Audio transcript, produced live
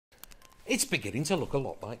It's beginning to look a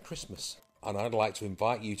lot like Christmas, and I'd like to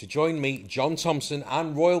invite you to join me, John Thomson,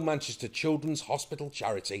 and Royal Manchester Children's Hospital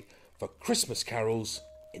Charity for Christmas carols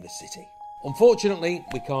in the city. Unfortunately,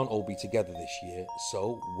 we can't all be together this year,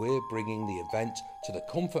 so we're bringing the event to the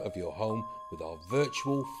comfort of your home with our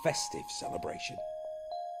virtual festive celebration.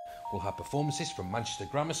 We'll have performances from Manchester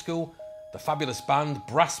Grammar School, the fabulous band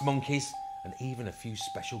Brass Monkeys, and even a few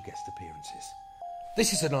special guest appearances.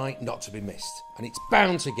 This is a night not to be missed, and it's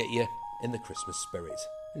bound to get you in the Christmas spirit,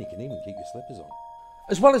 and you can even keep your slippers on.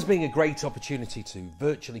 As well as being a great opportunity to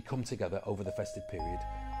virtually come together over the festive period,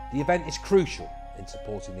 the event is crucial in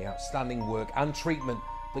supporting the outstanding work and treatment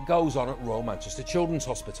that goes on at Royal Manchester Children's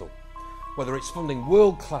Hospital. Whether it's funding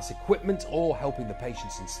world-class equipment or helping the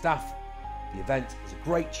patients and staff, the event is a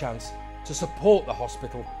great chance to support the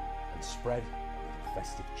hospital and spread a little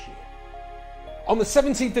festive cheer. On the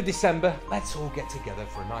 17th of December, let's all get together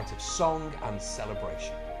for a night of song and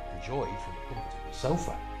celebration, enjoyed from the comfort of your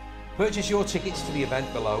sofa. Purchase your tickets to the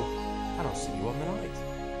event below, and I'll see you on the night.